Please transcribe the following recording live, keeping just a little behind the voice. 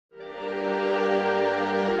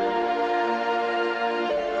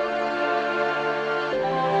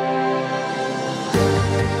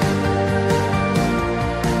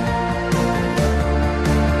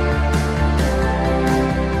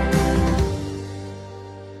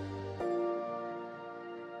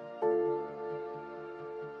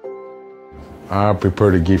I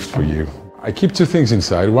prepared a gift for you. I keep two things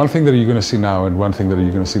inside, one thing that you're going to see now and one thing that you're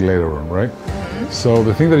going to see later on, right? So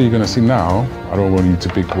the thing that you're going to see now, I don't want you to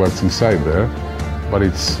pick what's inside there, but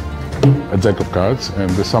it's a deck of cards and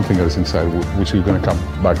there's something else inside which you're going to come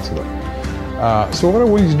back to that. So what I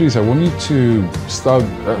want you to do is I want you to start,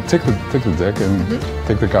 take the deck and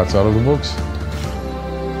take the cards out of the box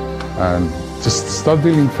and just start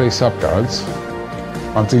dealing face-up cards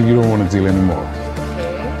until you don't want to deal anymore.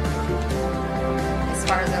 Okay. As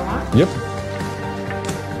far as I want? Yep.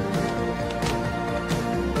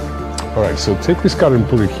 All right, so take this card and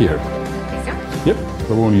put it here. Yep, I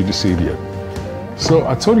don't want you to see it yet. So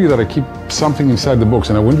I told you that I keep something inside the box,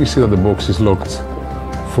 and I want you to see that the box is locked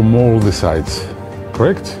from all the sides,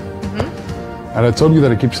 correct? And I told you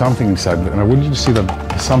that I keep something inside, and I want you to see that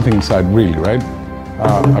there's something inside really, right?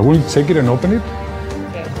 I want you to take it and open it,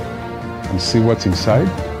 and see what's inside.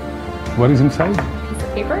 What is inside? Piece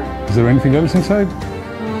of paper? Is there anything else inside?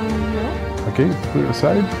 No. Okay, put it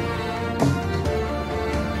aside.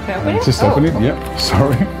 Can I open it? Just open it, yeah,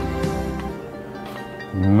 sorry.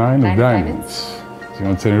 Nine of diamonds. Do you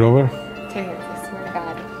want to turn it over? Turn it, I swear to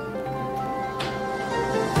God.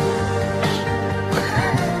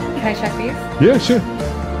 Can I check these? Yeah, sure.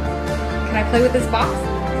 Can I play with this box?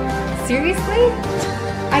 Seriously?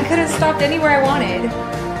 I could have stopped anywhere I wanted.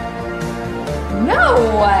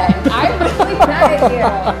 No! I'm really mad at you.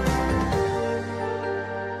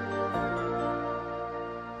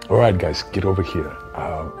 All right, guys, get over here.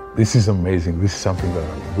 This is amazing. This is something that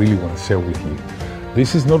I really want to share with you.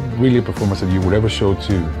 This is not really a performance that you would ever show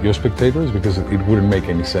to your spectators because it wouldn't make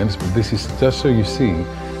any sense, but this is just so you see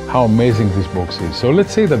how amazing this box is. So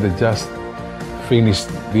let's say that they just finished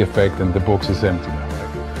the effect and the box is empty now.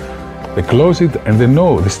 Right? They close it and they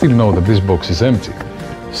still know that this box is empty.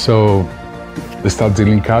 So they start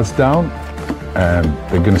dealing cards down and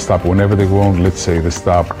they're going to stop whenever they want. Let's say they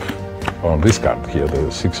stop on this card here,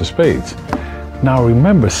 the Six of Spades. Now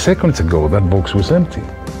remember, seconds ago that box was empty.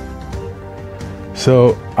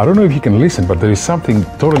 So I don't know if you can listen, but there is something,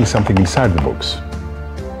 totally something inside the box.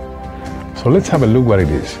 So let's have a look what it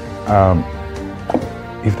is.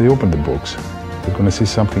 If they open the box, they're going to see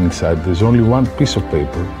something inside. There's only one piece of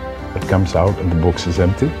paper that comes out and the box is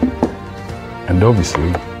empty. And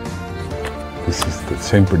obviously, this is the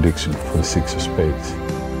same prediction for the Six of Spades.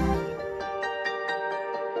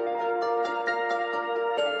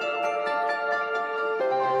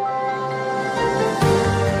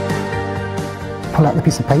 Pull out the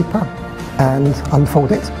piece of paper and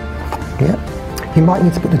unfold it. Yeah. You might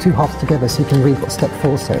need to put the two halves together so you can read what step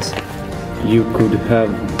 4 says. You could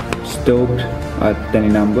have stopped at any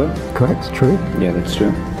number. Correct, true. Yeah, that's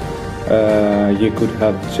true. You could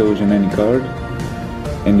have chosen any card,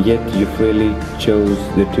 and yet you freely chose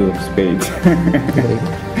the Two of Spades. There you go.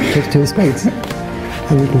 Chose Two of Spades.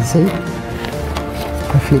 And you can see,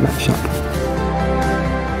 hopefully match up.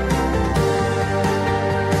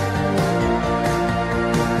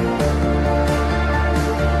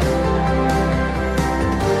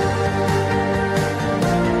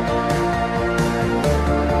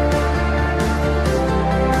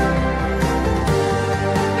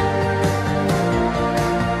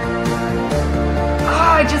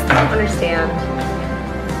 I just don't understand.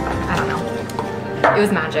 I don't know. It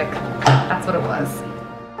was magic. That's what it was.